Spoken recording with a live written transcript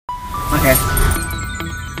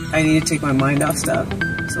I need to take my mind off stuff.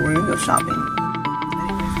 So we're gonna go shopping.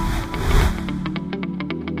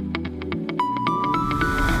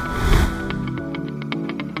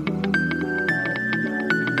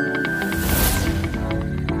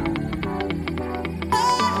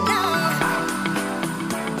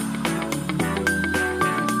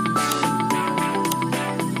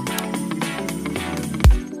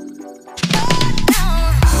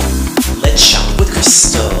 Let's shop with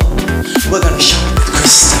Crystal. We're gonna shop with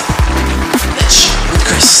Crystal. Let's shop with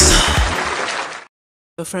Crystal.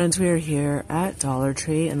 So friends, we are here at Dollar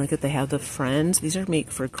Tree, and look at, they have the Friends. These are made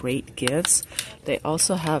for great gifts. They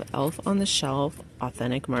also have Elf on the Shelf,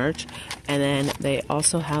 authentic merch, and then they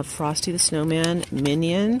also have Frosty the Snowman,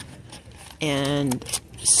 Minion, and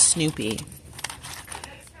Snoopy.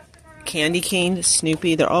 Candy cane,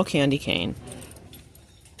 Snoopy, they're all candy cane.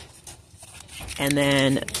 And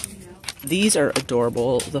then these are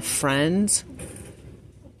adorable. The Friends.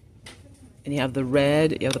 And you have the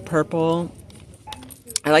red, you have the purple.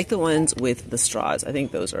 I like the ones with the straws. I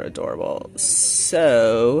think those are adorable.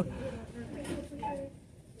 So,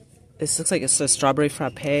 this looks like it's a strawberry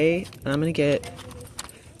frappe. And I'm going to get,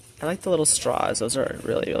 I like the little straws. Those are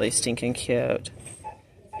really, really stinking cute.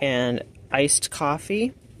 And iced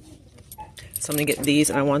coffee. So I'm going to get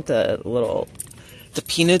these, and I want the little, the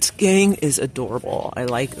Peanuts gang is adorable. I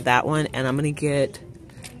like that one, and I'm going to get,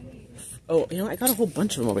 oh, you know, I got a whole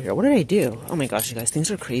bunch of them over here. What did I do? Oh my gosh, you guys,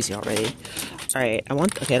 things are crazy already. Alright,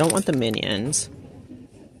 okay, I don't want the Minions.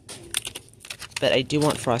 But I do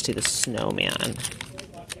want Frosty the Snowman.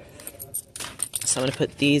 So I'm going to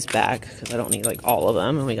put these back, because I don't need, like, all of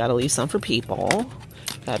them. And we got to leave some for people.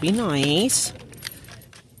 That'd be nice.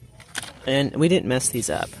 And we didn't mess these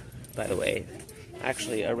up, by the way. I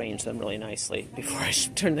actually arranged them really nicely before I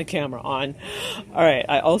turned the camera on. Alright,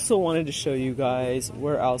 I also wanted to show you guys,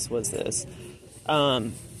 where else was this?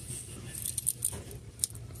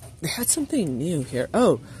 They had something new here.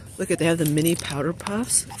 Oh, look at, they have the mini powder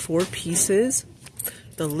puffs, 4 pieces.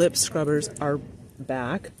 The lip scrubbers are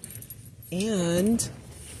back. And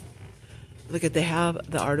look at, they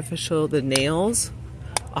have the artificial, the nails,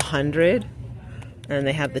 100. And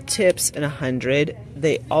they have the tips in 100.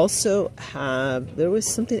 They also have, there was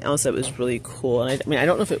something else that was really cool. And I mean, I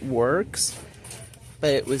don't know if it works,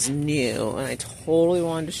 but it was new. And I totally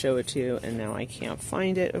wanted to show it to you. And now I can't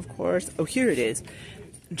find it, of course. Oh, here it is.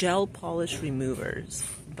 Gel Polish Removers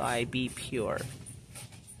by Be Pure.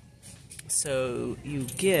 So you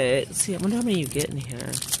get, let's see, I wonder how many you get in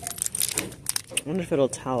here. I wonder if it'll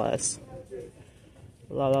tell us.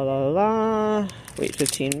 La la la la la. Wait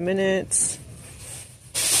 15 minutes.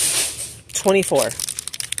 24.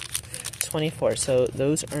 24. So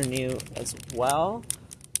those are new as well.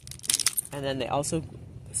 And then they also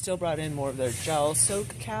still brought in more of their gel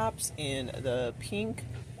soak caps in the pink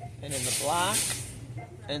and in the black.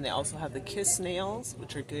 And they also have the Kiss nails,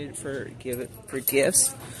 which are good for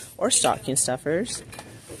gifts or stocking stuffers.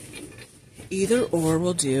 Either or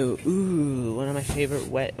will do. Ooh, one of my favorite,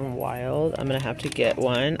 Wet and Wild. I'm gonna have to get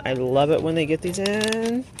one. I love it when they get these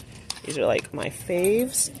in. These are like my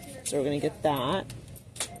faves. So we're gonna get that.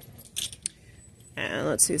 And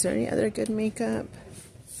let's see, is there any other good makeup?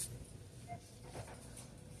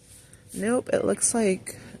 Nope, it looks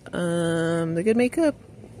like the good makeup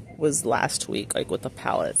was last week, like with the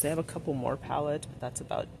palettes. They have a couple more palettes, but that's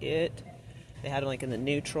about it. They had them like in the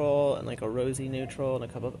neutral and like a rosy neutral and a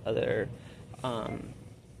couple of other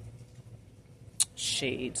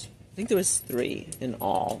shades. I think there was 3 in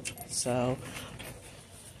all. So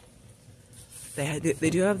they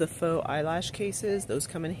do have the faux eyelash cases. Those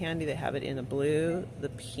come in handy. They have it in the blue, the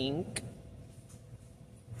pink,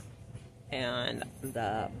 and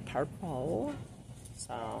the purple.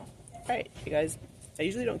 So, alright, you guys, I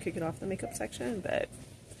usually don't kick it off the makeup section, but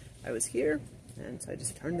I was here, and so I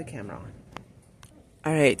just turned the camera on.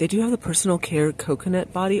 Alright, they do have the Personal Care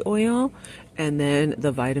Coconut Body Oil, and then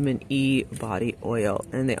the Vitamin E Body Oil.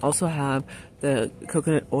 And they also have the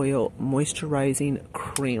Coconut Oil Moisturizing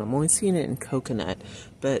Cream. I'm only seeing it in coconut,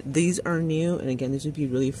 but these are new, and again, these would be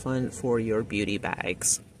really fun for your beauty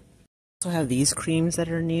bags. Also have these creams that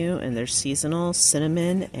are new, and they're seasonal,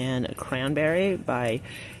 cinnamon and cranberry by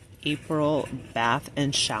April Bath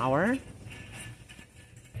and Shower.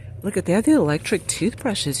 Look at, they have the electric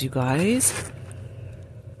toothbrushes, you guys.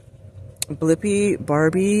 Blippi,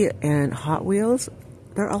 Barbie, and Hot Wheels.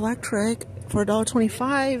 They're electric for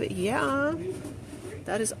 $1.25. Yeah,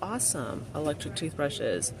 that is awesome. Electric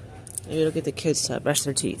toothbrushes. Maybe it'll get the kids to brush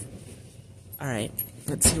their teeth. Alright,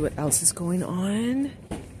 let's see what else is going on.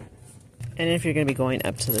 And if you're going to be going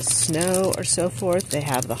up to the snow or so forth, they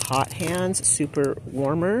have the Hot Hands Super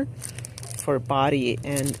Warmer. for body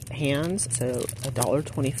and hands. So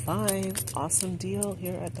 $1.25. Awesome deal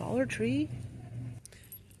here at Dollar Tree.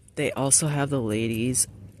 They also have the ladies'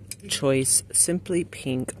 choice Simply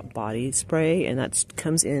Pink body spray, and that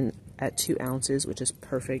comes in at 2 ounces, which is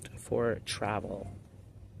perfect for travel.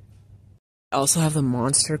 I also have the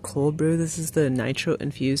Monster Cold Brew. This is the nitro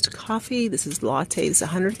infused coffee. This is latte. It's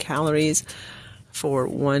 100 calories for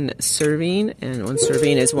 1 serving, and 1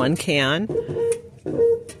 serving is 1 can.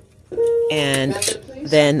 And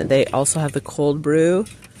then they also have the cold brew,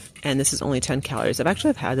 and this is only 10 calories.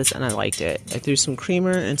 I've had this and I liked it. I threw some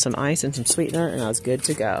creamer and some ice and some sweetener, and I was good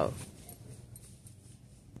to go.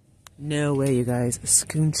 No way, you guys.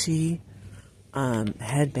 Scoonchy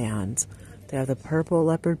headbands. They have the purple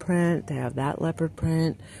leopard print. They have that leopard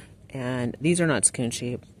print. And these are not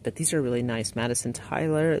Scoonchy, but these are really nice. Madison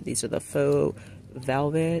Tyler. These are the faux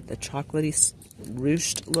velvet, the chocolatey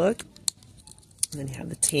ruched look. And then you have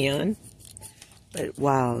the tan. But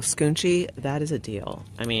wow, Scoonchy, that is a deal.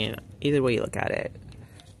 I mean, either way you look at it,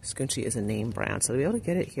 Scoonchy is a name brand. So to be able to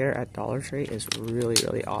get it here at Dollar Tree is really,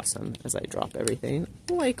 really awesome as I drop everything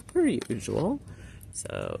like per usual.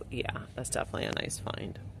 So yeah, that's definitely a nice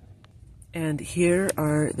find. And here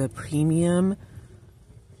are the premium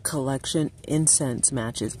collection incense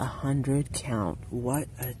matches, 100 count. What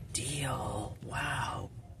a deal. Wow.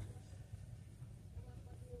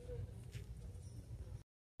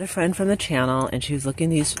 A friend from the channel, and she was looking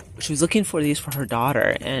for these for her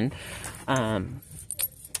daughter, and I'm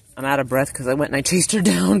out of breath because I went and I chased her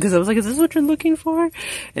down because I was like, is this what you're looking for?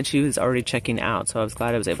 And she was already checking out, so I was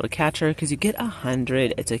glad I was able to catch her because you get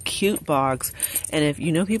 100. It's a cute box, and if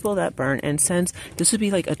you know people that burn incense, this would be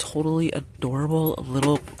like a totally adorable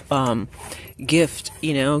little gift,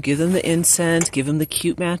 you know. Give them the incense, give them the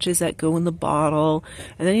cute matches that go in the bottle,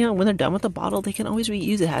 and then, you know, when they're done with the bottle, they can always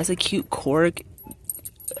reuse it. It has a cute cork.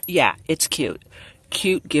 Yeah, it's cute.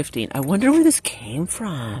 Cute gifting. I wonder where this came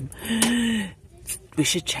from. We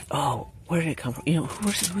should check. Oh, where did it come from? You know, who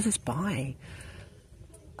is this by?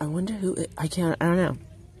 I wonder who it, I don't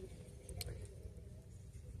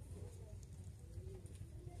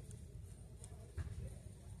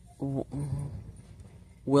know.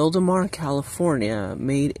 Wildemar, California,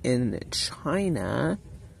 made in China.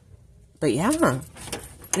 But yeah,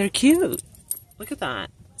 they're cute. Look at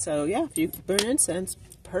that. So yeah, if you burn incense,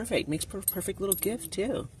 perfect. Makes perfect little gift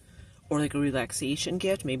too. Or like a relaxation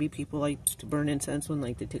gift. Maybe people like to burn incense when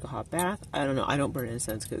like they take a hot bath. I don't know. I don't burn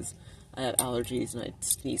incense because I have allergies and I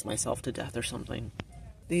sneeze myself to death or something.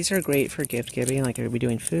 These are great for gift giving. Like, are we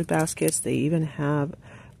doing food baskets? They even have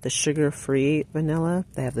the sugar-free vanilla.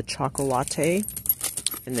 They have the chocolate latte,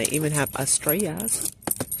 and they even have Estrellas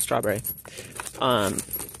strawberry.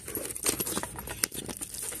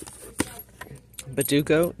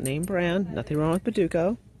 Badugo, name brand. Nothing wrong with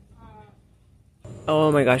Badugo.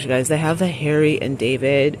 Oh my gosh, you guys. They have the Harry and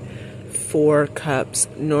David 4 cups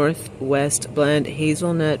Northwest blend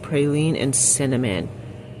hazelnut, praline, and cinnamon.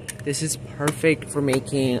 This is perfect for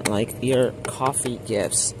making like your coffee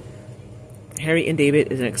gifts. Harry and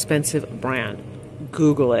David is an expensive brand.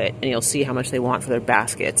 Google it and you'll see how much they want for their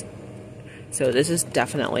baskets. So this is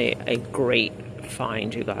definitely a great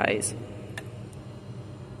find, you guys.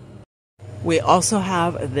 We also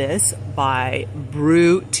have this by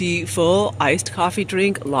Brewtiful iced coffee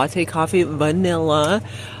drink, latte coffee, vanilla,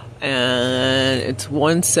 and it's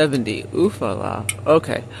 $170. Oofala.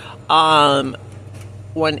 Okay.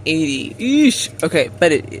 180. Eesh. Okay,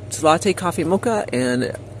 but it's latte coffee mocha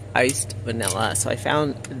and iced vanilla. So I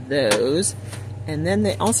found those. And then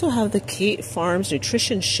they also have the Kate Farms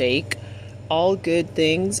Nutrition Shake. All good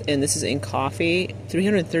things, and this is in coffee.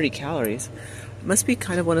 330 calories. Must be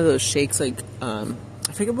kind of one of those shakes like, I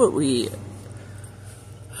forget what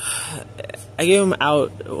I gave them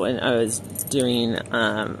out when I was doing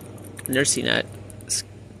nursing at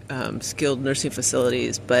skilled nursing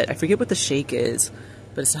facilities, but I forget what the shake is,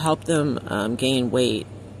 but it's to help them gain weight.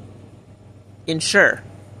 Ensure.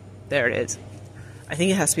 There it is. I think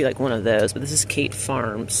it has to be like one of those, but this is Kate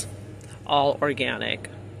Farms. All organic.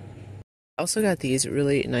 I also got these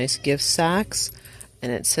really nice gift sacks.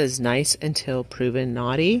 And it says nice until proven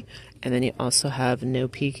naughty. And then you also have no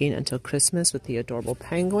peeking until Christmas with the adorable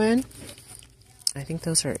penguin. I think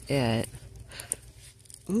those are it.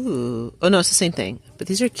 Ooh. Oh no, it's the same thing. But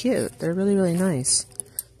these are cute. They're really, really nice.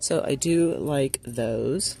 So I do like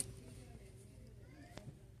those.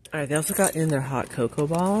 Alright, they also got in their hot cocoa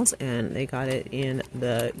balls. And they got it in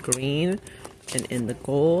the green and in the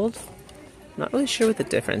gold. Not really sure what the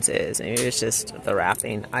difference is. Maybe it's just the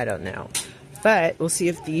wrapping. I don't know. But we'll see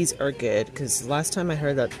if these are good, because last time I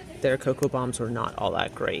heard that their cocoa bombs were not all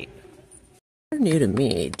that great. new to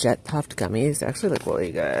me. Jet puffed gummies. They actually look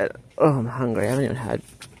really good. Oh, I'm hungry. I haven't even had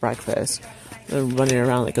breakfast. I'm running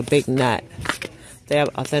around like a big nut. They have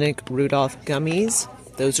authentic Rudolph gummies.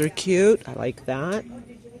 Those are cute. I like that.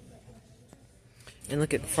 And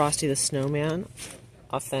look at Frosty the Snowman.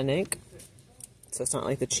 Authentic. So it's not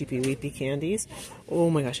like the cheapy weepy candies. Oh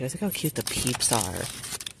my gosh, guys, look how cute the Peeps are.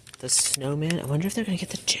 The snowman. I wonder if they're going to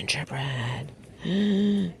get the gingerbread.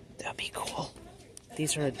 That'd be cool.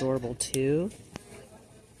 These are adorable too.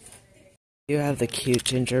 You have the cute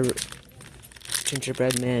gingerbread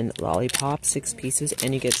man lollipop, 6 pieces,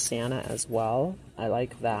 and you get Santa as well. I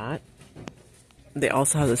like that. They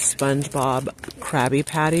also have the SpongeBob Krabby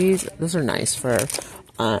Patties. Those are nice for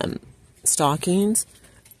stockings.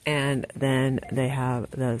 And then they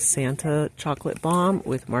have the Santa chocolate bomb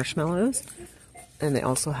with marshmallows. And they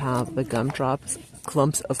also have the gumdrops,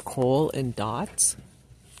 clumps of coal and dots.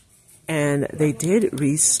 And they did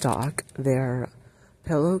restock their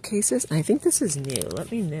pillowcases. And I think this is new.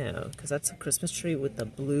 Let me know, because that's a Christmas tree with the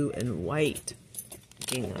blue and white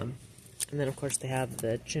gingham. And then, of course, they have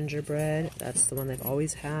the gingerbread. That's the one they've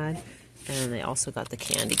always had. And they also got the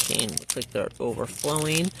candy cane. Looks like they're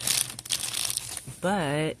overflowing.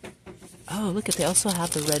 But, oh, look, they also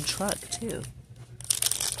have the red truck, too.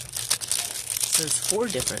 So there's 4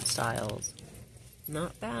 different styles.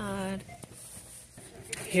 Not bad.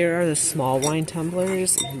 Here are the small wine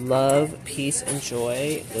tumblers. Love, peace, and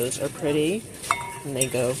joy. Those are pretty. And they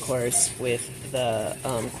go, of course, with the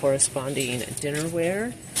corresponding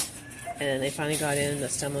dinnerware. And they finally got in the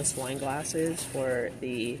stemless wine glasses for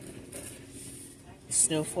the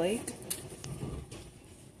snowflake.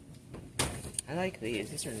 I like these.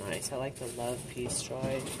 These are nice. I like the love, peace,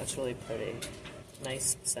 joy. That's really pretty.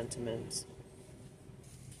 Nice sentiments.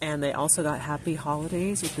 And they also got Happy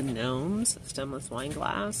Holidays with the gnomes, stemless wine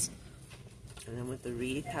glass. And then with the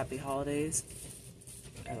wreath, Happy Holidays.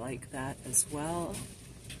 I like that as well.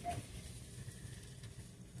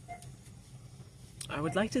 I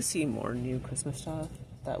would like to see more new Christmas stuff.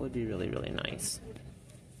 That would be really, really nice.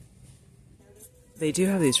 They do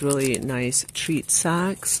have these really nice treat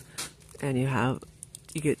sacks. And you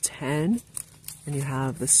get 10. And you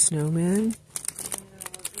have the snowman.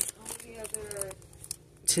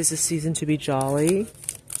 'Tis the season to be jolly.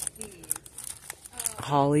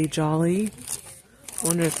 Holly jolly. I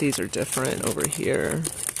wonder if these are different over here.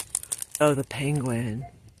 Oh, the penguin.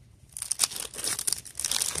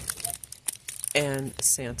 And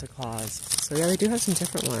Santa Claus. So yeah, they do have some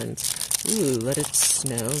different ones. Ooh, Let It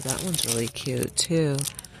Snow. That one's really cute too.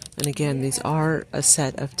 And again, these are a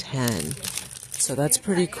set of 10. So that's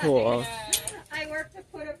pretty cool.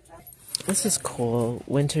 This is cool.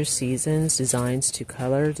 Winter Seasons, Designs to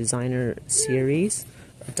Color, Designer Series,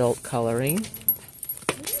 Adult Coloring,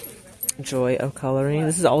 Joy of Coloring.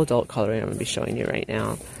 This is all adult coloring I'm going to be showing you right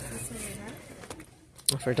now.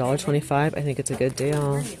 For $1.25, I think it's a good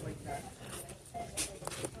deal.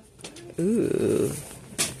 Ooh.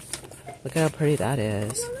 Look at how pretty that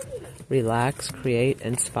is. Relax, create,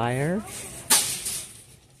 inspire.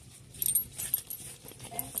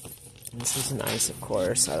 This is nice, of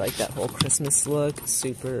course. I like that whole Christmas look.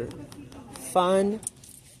 Super fun.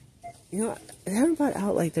 You know, they haven't brought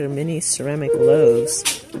out like their mini ceramic loaves.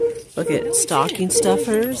 Look at stocking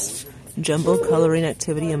stuffers, jumbo coloring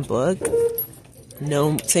activity and book.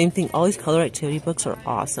 No, same thing. All these color activity books are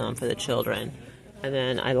awesome for the children. And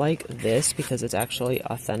then I like this because it's actually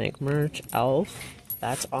authentic merch. Elf.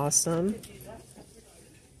 That's awesome.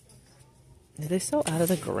 Did they sell out of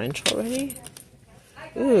the Grinch already?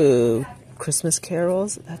 Ooh, Christmas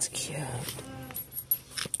carols. That's cute.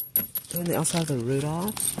 And they also have the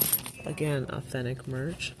Rudolph. Again, authentic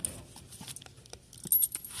merch.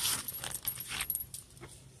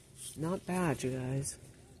 Not bad, you guys.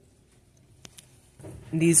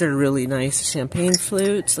 These are really nice champagne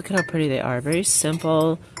flutes. Look at how pretty they are. Very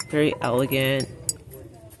simple, very elegant.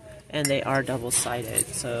 And they are double-sided,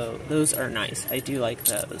 so those are nice. I do like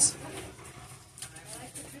those.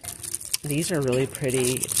 These are really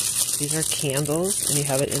pretty. These are candles, and you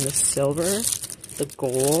have it in the silver, the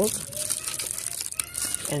gold,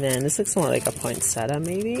 and then this looks more like a poinsettia,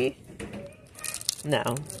 maybe? No.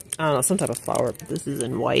 I don't know, some type of flower, but this is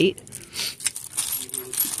in white.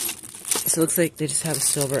 So it looks like they just have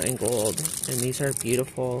silver and gold, and these are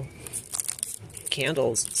beautiful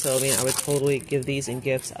candles. So, I mean, I would totally give these in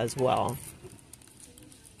gifts as well.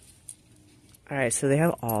 Alright, so they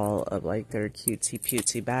have all of like their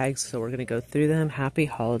cutesy bags, so we're going to go through them. Happy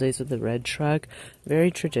Holidays with the red truck. Very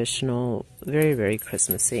traditional, very, very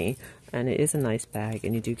Christmassy. And it is a nice bag,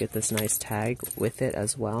 and you do get this nice tag with it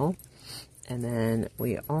as well. And then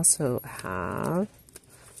we also have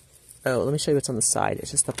Oh, let me show you what's on the side.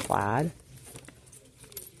 It's just the plaid.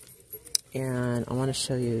 And I want to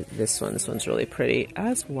show you this one. This one's really pretty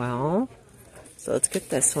as well. So let's get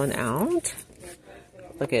this one out.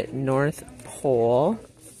 Look at North Pole,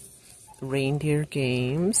 reindeer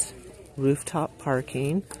games, rooftop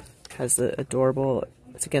parking. Has the adorable,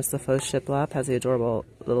 it's against the faux shiplap, has the adorable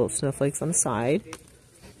little snowflakes on the side.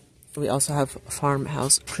 We also have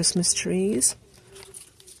farmhouse Christmas trees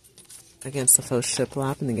against the faux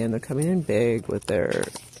shiplap. And again, they're coming in big with their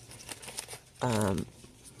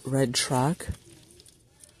red truck.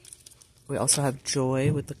 We also have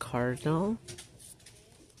Joy with the cardinal.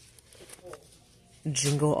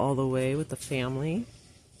 Jingle All the Way with the family.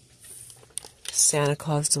 Santa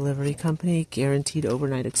Claus Delivery Company, Guaranteed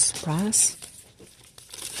Overnight Express.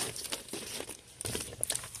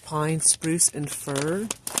 Pine, Spruce, and Fir.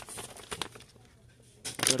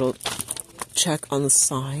 Little check on the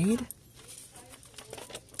side.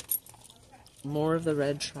 More of the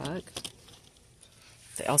red truck.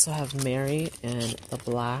 They also have Mary in the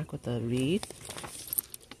black with the wreath.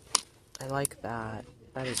 I like that.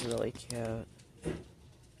 That is really cute.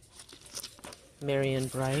 Merry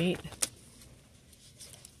and Bright.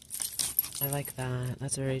 I like that.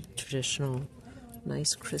 That's very traditional.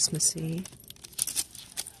 Nice Christmassy.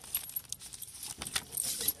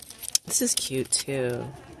 This is cute too.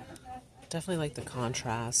 Definitely like the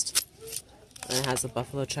contrast. And it has the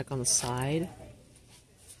buffalo check on the side.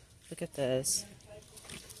 Look at this.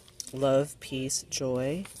 Love, peace,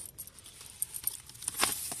 joy.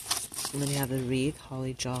 And then you have the wreath,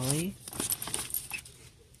 holly jolly.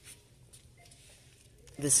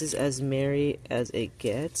 This is as merry as it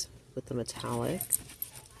gets with the metallic.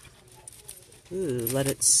 Ooh, Let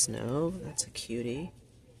It Snow. That's a cutie.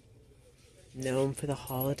 Gnome for the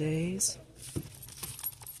holidays.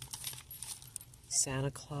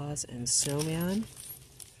 Santa Claus and Snowman.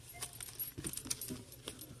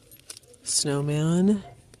 Snowman.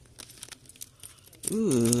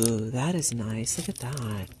 Ooh, that is nice. Look at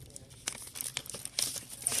that.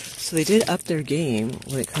 So they did up their game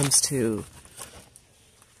when it comes to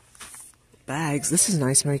bags. This is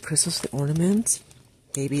nice. Merry Christmas with ornaments.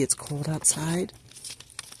 Maybe it's cold outside.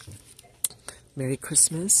 Merry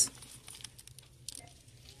Christmas.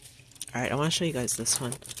 Alright, I want to show you guys this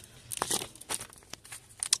one.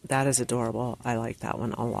 That is adorable. I like that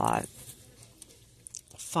one a lot.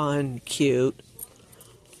 Fun, cute.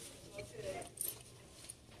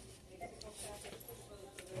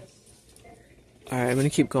 Alright, I'm going to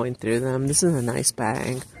keep going through them. This is a nice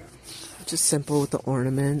bag. Just simple with the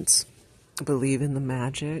ornaments. Believe in the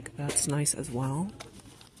magic. That's nice as well.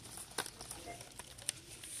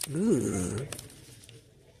 Ooh.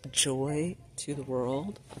 Joy to the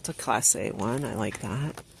World. That's a Class A one. I like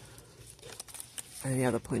that. And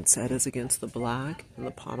yeah, the poinsettias against the black and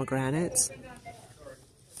the pomegranates.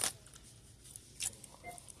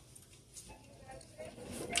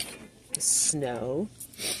 Snow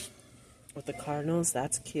with the cardinals.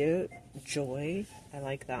 That's cute. Joy. I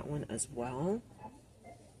like that one as well.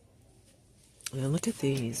 And look at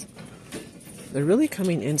these. They're really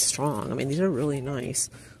coming in strong. I mean, these are really nice.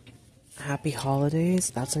 Happy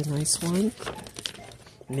Holidays. That's a nice one.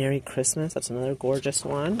 Merry Christmas. That's another gorgeous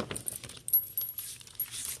one.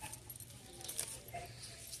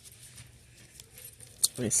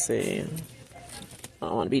 Let me see. I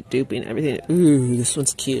don't want to be duping everything. Ooh, this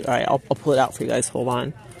one's cute. Alright, I'll pull it out for you guys. Hold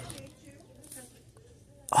on.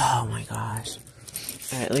 Oh my gosh.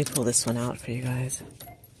 Alright, let me pull this one out for you guys.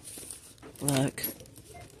 Look.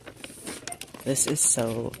 This is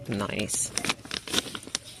so nice.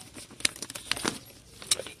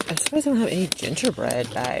 I'm surprised I don't have any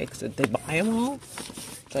gingerbread bags. Did they buy them all?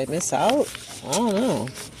 Did I miss out? I don't know.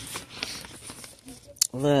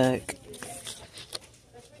 Look.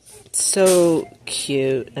 So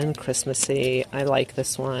cute and Christmassy. I like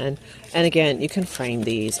this one. And again, you can frame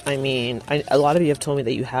these. I mean, a lot of you have told me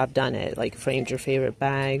that you have done it. Like, framed your favorite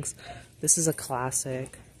bags. This is a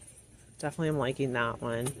classic. Definitely am liking that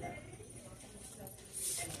one.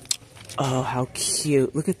 Oh, how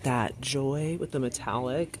cute. Look at that. Joy with the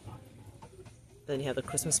metallic. Then you have the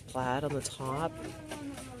Christmas plaid on the top.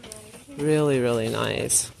 Really, really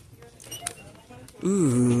nice.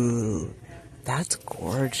 Ooh, that's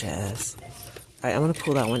gorgeous. Alright, I'm going to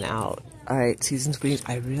pull that one out. Alright, Season's Greens.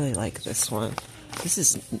 I really like this one. This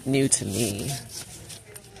is new to me.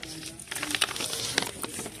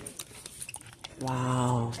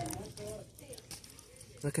 Wow.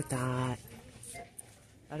 Look at that.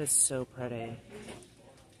 That is so pretty.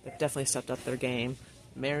 They've definitely stepped up their game.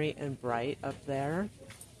 Merry and Bright up there.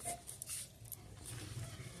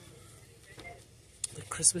 The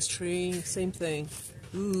Christmas tree, same thing.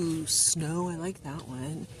 Ooh, snow. I like that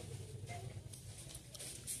one.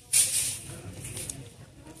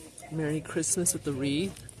 Merry Christmas with the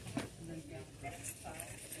wreath.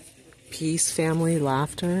 Peace, family,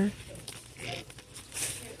 laughter.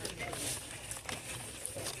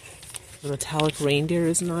 The metallic reindeer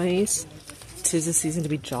is nice. 'Tis the season to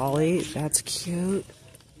be jolly. That's cute.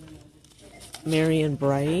 Merry and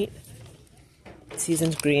bright.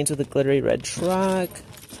 Seasoned greens with a glittery red truck.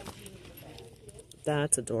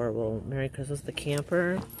 That's adorable. Merry Christmas, the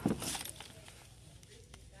camper.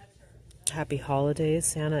 Happy holidays,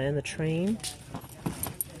 Santa and the train.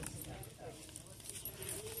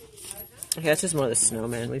 Okay, that's just more of the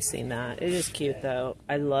snowman. We've seen that. It is cute, though.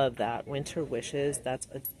 I love that. Winter wishes. That's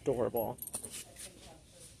adorable.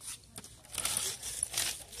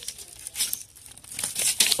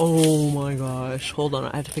 Oh my gosh. Hold on.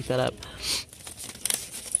 I have to pick that up.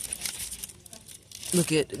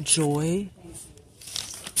 Look at Joy.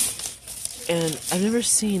 And I've never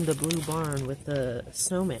seen the blue barn with the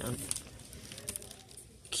snowman.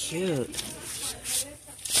 Cute.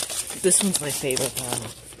 This one's my favorite, though.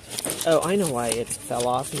 Oh, I know why it fell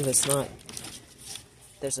off, because it's not...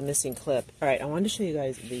 There's a missing clip. Alright, I wanted to show you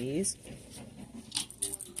guys these.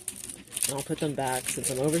 And I'll put them back since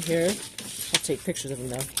I'm over here. I'll take pictures of them,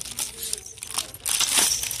 though.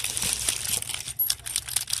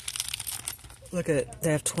 Look at...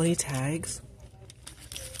 They have 20 tags.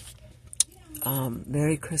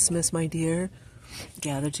 Merry Christmas, my dear.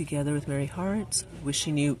 Gather together with merry hearts.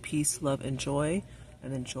 Wishing you peace, love, and joy.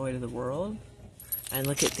 And then joy to the world. And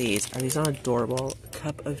look at these. Are these not adorable?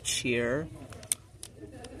 Cup of cheer.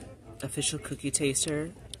 Official cookie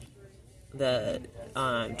taster. The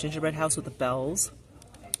gingerbread house with the bells.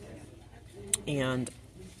 And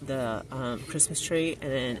the Christmas tree.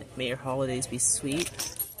 And then may your holidays be sweet.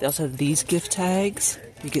 They also have these gift tags.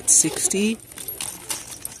 You get 60.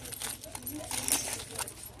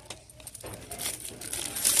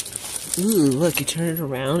 Ooh, look, you turn it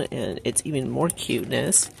around and it's even more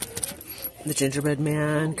cuteness. The gingerbread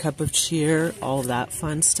man, cup of cheer, all of that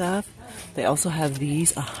fun stuff. They also have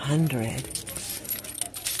these 100.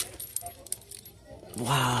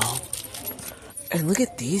 Wow. And look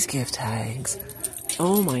at these gift tags.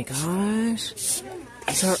 Oh my gosh.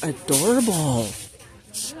 These are adorable.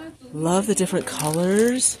 Love the different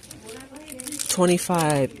colors.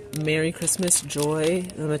 25. Merry Christmas, joy.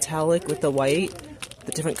 The metallic with the white.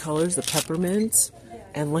 The different colors, the peppermints.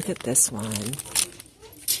 And look at this one.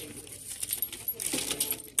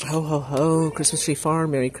 Ho, ho, ho, Christmas Tree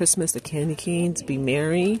Farm, Merry Christmas, the candy canes, be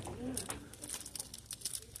merry.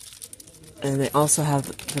 And they also have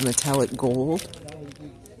the metallic gold.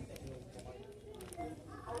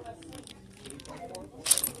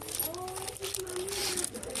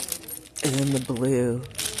 And then the blue.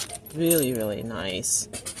 Really, really nice.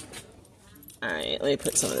 Alright, let me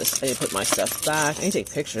put some of this, I need to put my stuff back. I need to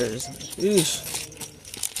take pictures.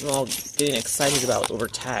 Oof. I'm all getting excited about over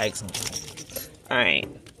tags. Alright.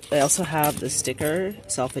 They also have the sticker,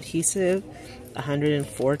 self-adhesive,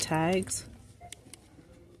 104 tags.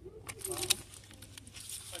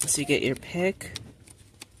 So you get your pick.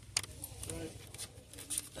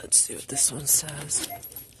 Let's see what this one says.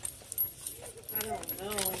 I don't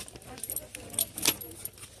know.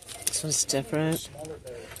 This one's different.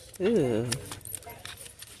 Ooh.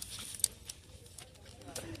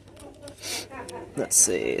 Let's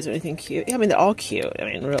see, is there anything cute? Yeah, I mean, they're all cute. I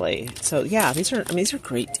mean, really. So, yeah, these are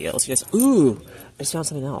great deals. You guys, ooh, I just found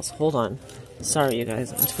something else. Hold on. Sorry, you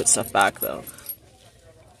guys. I have to put stuff back, though.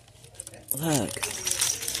 Look.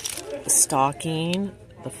 The stocking,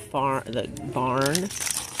 the barn.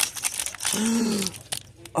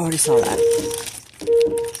 Already saw that.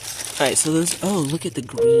 Alright, so those, oh, look at the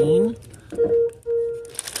green.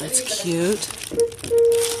 That's cute.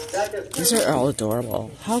 These are all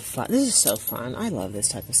adorable. How fun. This is so fun. I love this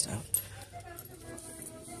type of stuff.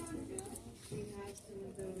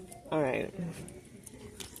 Alright.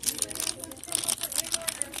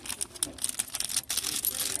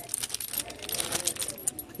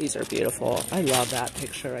 These are beautiful. I love that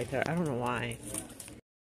picture right there. I don't know why.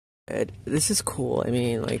 This is cool. I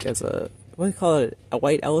mean, like, as a, what do you call it? A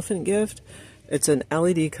white elephant gift? It's an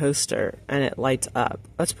LED coaster, and it lights up.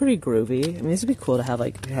 That's pretty groovy. I mean, this would be cool to have,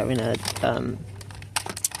 like, having a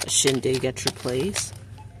shindig at your place.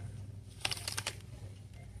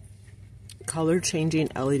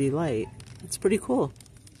 Color-changing LED light. It's pretty cool.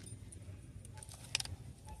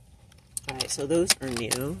 Alright, so those are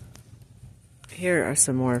new. Here are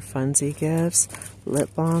some more funsy gifts. Lip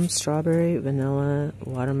balm, strawberry, vanilla,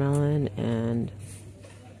 watermelon, and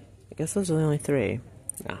I guess those are the only three.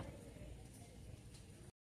 Yeah.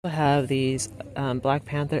 I have these Black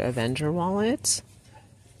Panther Avenger wallets.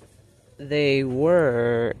 They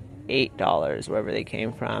were $8 wherever they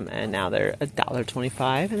came from, and now they're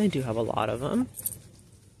 $1.25, and they do have a lot of them.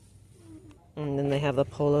 And then they have the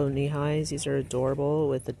polo knee-highs. These are adorable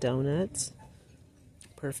with the donuts.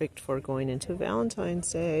 Perfect for going into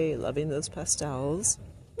Valentine's Day. Loving those pastels.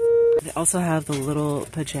 They also have the little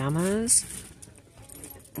pajamas.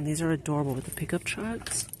 And these are adorable with the pickup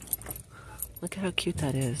trucks. Look at how cute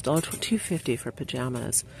that is. $2.50 for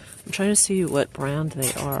pajamas. I'm trying to see what brand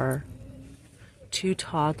they are. To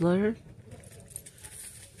toddler.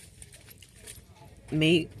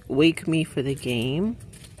 Wake me for the game.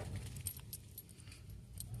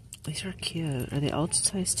 These are cute. Are they all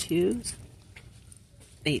size 2s?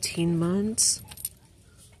 18 months.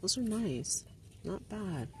 Those are nice. Not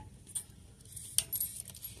bad.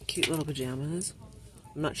 Cute little pajamas.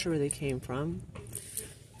 I'm not sure where they came from.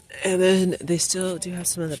 And then they still do have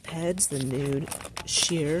some of the Peds, the nude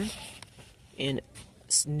sheer, in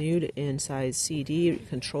nude in size CD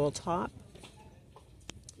control top.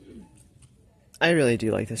 I really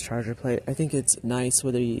do like this charger plate. I think it's nice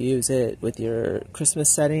whether you use it with your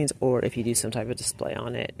Christmas settings or if you do some type of display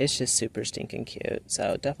on it. It's just super stinking cute.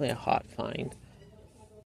 So definitely a hot find.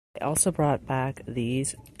 I also brought back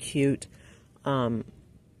these cute,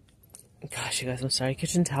 gosh, you guys, I'm sorry,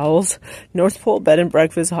 kitchen towels. North Pole Bed and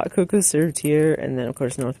Breakfast, hot cocoa served here. And then, of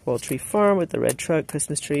course, North Pole Tree Farm with the red truck,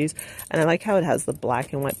 Christmas trees. And I like how it has the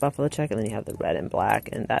black and white buffalo check, and then you have the red and black.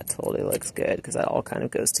 And that totally looks good because that all kind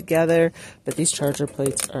of goes together. But these charger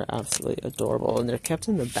plates are absolutely adorable. And they're kept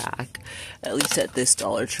in the back, at least at this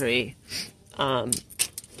Dollar Tree. All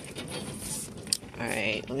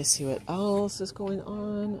right, let me see what else is going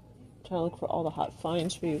on. Trying to look for all the hot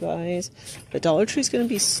finds for you guys. The Dollar Tree's going to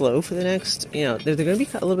be slow for the next, they're going to be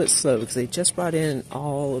a little bit slow because they just brought in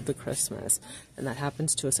all of the Christmas, and that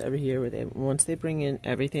happens to us every year where once they bring in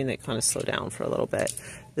everything, they kind of slow down for a little bit.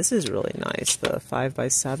 This is really nice, the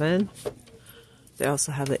 5x7. They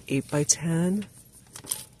also have the 8x10.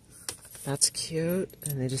 That's cute,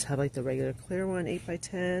 and they just have like the regular clear one,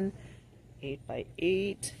 8x10,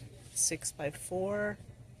 8x8, 6x4.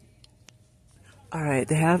 Alright,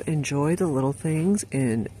 they have Enjoy the Little Things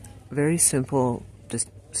in very simple, just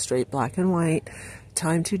straight black and white.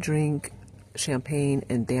 Time to drink champagne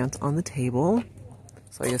and dance on the table.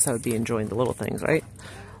 So I guess that would be enjoying the little things, right?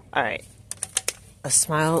 Alright. A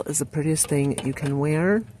smile is the prettiest thing you can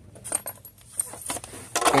wear.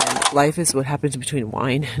 And life is what happens between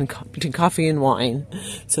wine and between coffee and wine.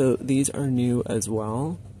 So these are new as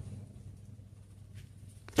well.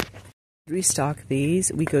 Restock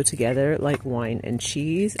these. We go together like wine and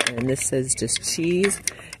cheese, and this says just cheese.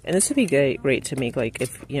 And this would be great to make, like,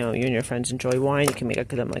 if you and your friends enjoy wine, you can make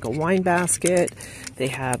them like a wine basket. They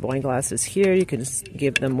have wine glasses here. You can just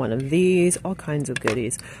give them one of these. All kinds of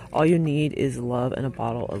goodies. All you need is love and a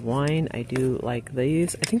bottle of wine. I do like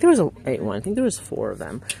these. I think there was a right one. I think there was 4 of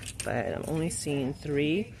them, but I'm only seeing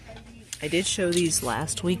 3. I did show these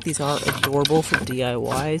last week. These are adorable for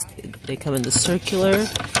DIYs. They come in the circular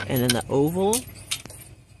and in the oval.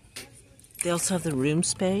 They also have the room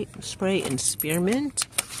spray in spearmint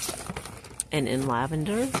and in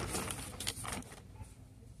lavender.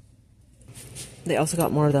 They also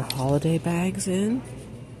got more of the holiday bags in.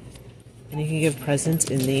 And you can give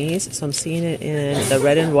presents in these. So I'm seeing it in the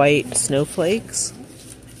red and white snowflakes.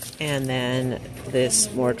 And then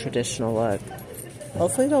this more traditional look.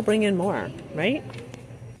 Hopefully they'll bring in more, right?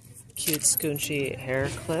 Cute scoonchy hair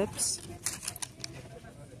clips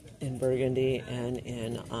in burgundy and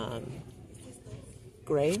in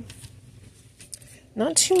gray.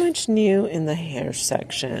 Not too much new in the hair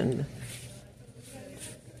section.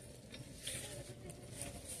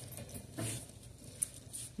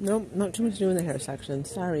 Nope, not too much new in the hair section.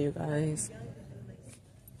 Sorry, you guys.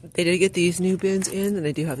 They did get these new bins in, and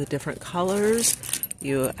they do have the different colors.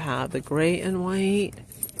 You have the gray and white.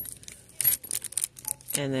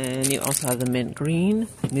 And then you also have the mint green.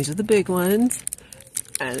 These are the big ones.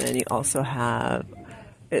 And then you also have,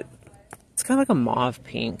 it's kind of like a mauve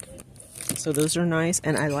pink. So those are nice.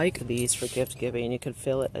 And I like these for gift giving. You can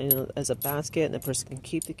fill it as a basket, and the person can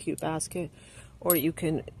keep the cute basket. Or you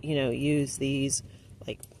can, use these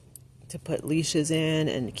like to put leashes in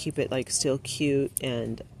and keep it like still cute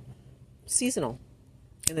and seasonal.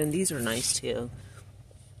 And then these are nice too.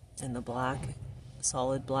 In the black,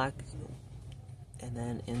 solid black, and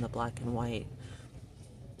then in the black and white.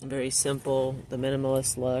 Very simple, the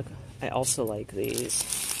minimalist look. I also like these.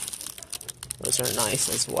 Those are nice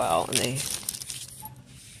as well, and it's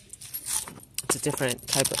a different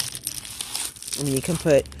type of, you can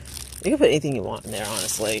put You can put anything you want in there,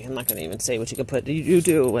 honestly. I'm not going to even say what you can put. You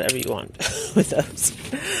do whatever you want with those.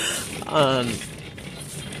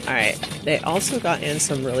 Alright, they also got in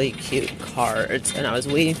some really cute cards, and I was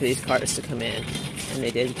waiting for these cards to come in, and they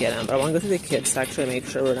did get them. But I want to go through the kids section and make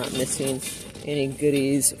sure we're not missing any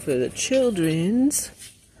goodies for the children's.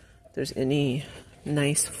 If there's any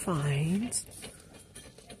nice finds.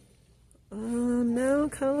 No,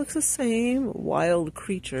 kind of looks the same. Wild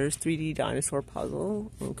Creatures, 3D dinosaur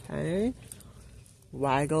puzzle. Okay.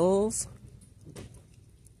 Waggles.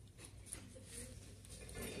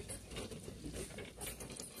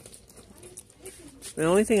 The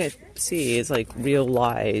only thing I see is like Real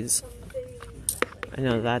Lies. I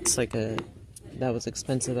know that's like that was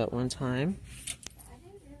expensive at one time.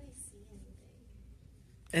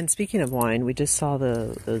 And speaking of wine, we just saw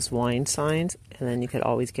those wine signs, and then you could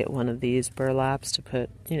always get one of these burlaps to put,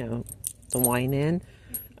 you know, the wine in.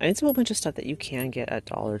 And it's a whole bunch of stuff that you can get at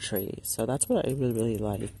Dollar Tree, so that's what I really, really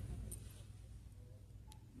like.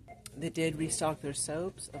 They did restock their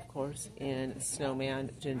soaps, of course, in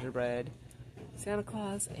Snowman, Gingerbread, Santa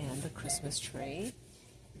Claus, and the Christmas tree.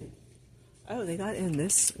 Oh, they got in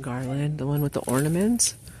this garland, the one with the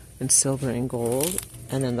ornaments, in silver and gold,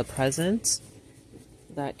 and then the presents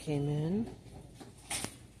that came in.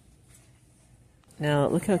 Now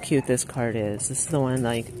look how cute this card is. This is the one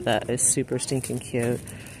like that is super stinking cute.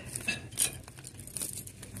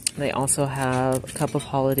 They also have a cup of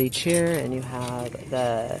holiday cheer, and you have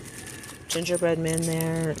the gingerbread man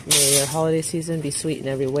there. May your holiday season be sweet in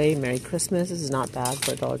every way. Merry Christmas. This is not bad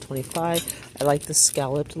for $1.25. I like the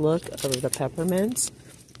scalloped look of the peppermints.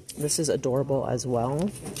 This is adorable as well.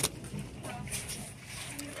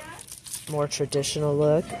 More traditional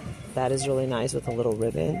look. That is really nice with a little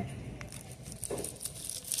ribbon.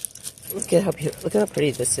 Look at how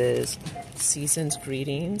pretty this is. Season's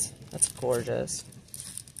greetings. That's gorgeous.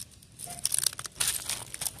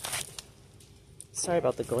 Sorry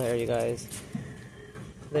about the glare, you guys.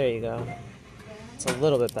 There you go. It's a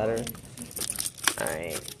little bit better.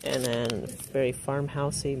 Alright, and then very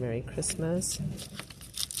farmhousey Merry Christmas.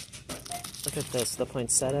 Look at this, the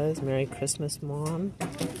poinsettias. Merry Christmas, Mom.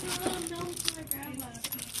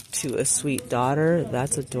 To a sweet daughter.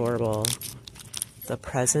 That's adorable. The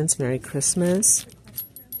presents. Merry Christmas.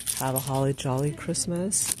 Have a holly jolly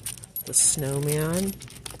Christmas. The snowman.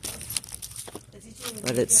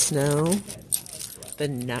 Let it snow. The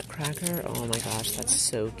nutcracker. Oh my gosh, that's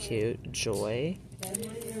so cute. Joy.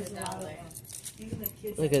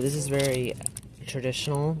 Look at this, is very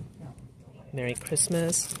traditional. Merry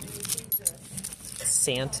Christmas.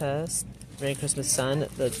 Santa. Merry Christmas, son.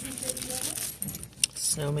 The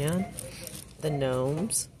snowman, the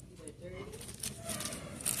gnomes,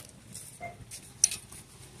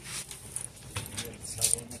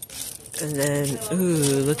 and then,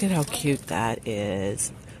 ooh, look at how cute that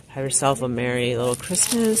is. Have yourself a merry little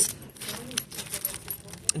Christmas.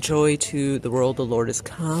 Joy to the world, the Lord has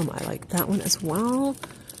come. I like that one as well.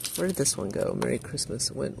 Where did this one go? Merry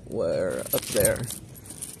Christmas went where? Up there.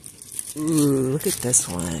 Ooh, look at this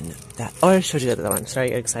one. Oh, I showed you that one. Sorry, I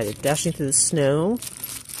got excited. Dashing through the snow.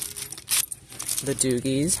 The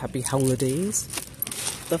doogies, happy holidays.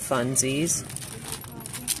 The funsies.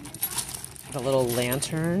 The little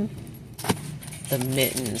lantern. The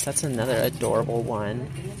mittens, that's another adorable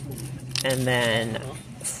one. And then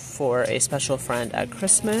for a special friend at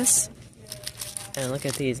Christmas. And look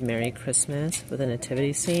at these, Merry Christmas with a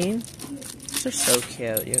nativity scene. These are so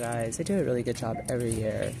cute, you guys. They do a really good job every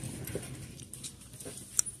year.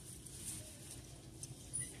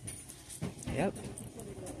 Yep.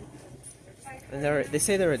 And they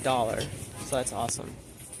say they're $1, so that's awesome.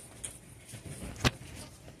 I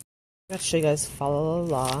got to show you guys Follow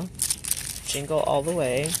the Law, Jingle All the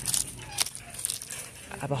Way,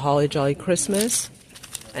 Have a Holly Jolly Christmas,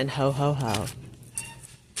 and Ho Ho Ho.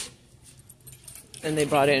 And they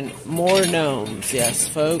brought in more gnomes, yes,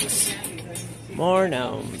 folks. More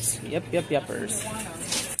gnomes. Yepers.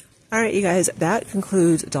 Alright, you guys, that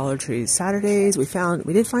concludes Dollar Tree's Saturdays. We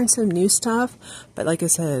did find some new stuff, but like I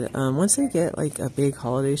said, once they get like a big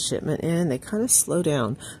holiday shipment in, they kind of slow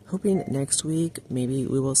down. Hoping next week, maybe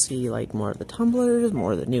we will see like more of the tumblers,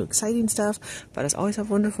 more of the new exciting stuff. But as always, have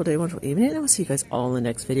a wonderful day, wonderful evening, and I will see you guys all in the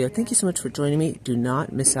next video. Thank you so much for joining me. Do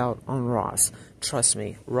not miss out on Ross. Trust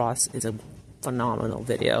me, Ross is a phenomenal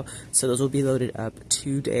video. So those will be loaded up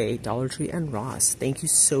today, Dollar Tree and Ross. Thank you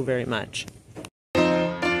so very much.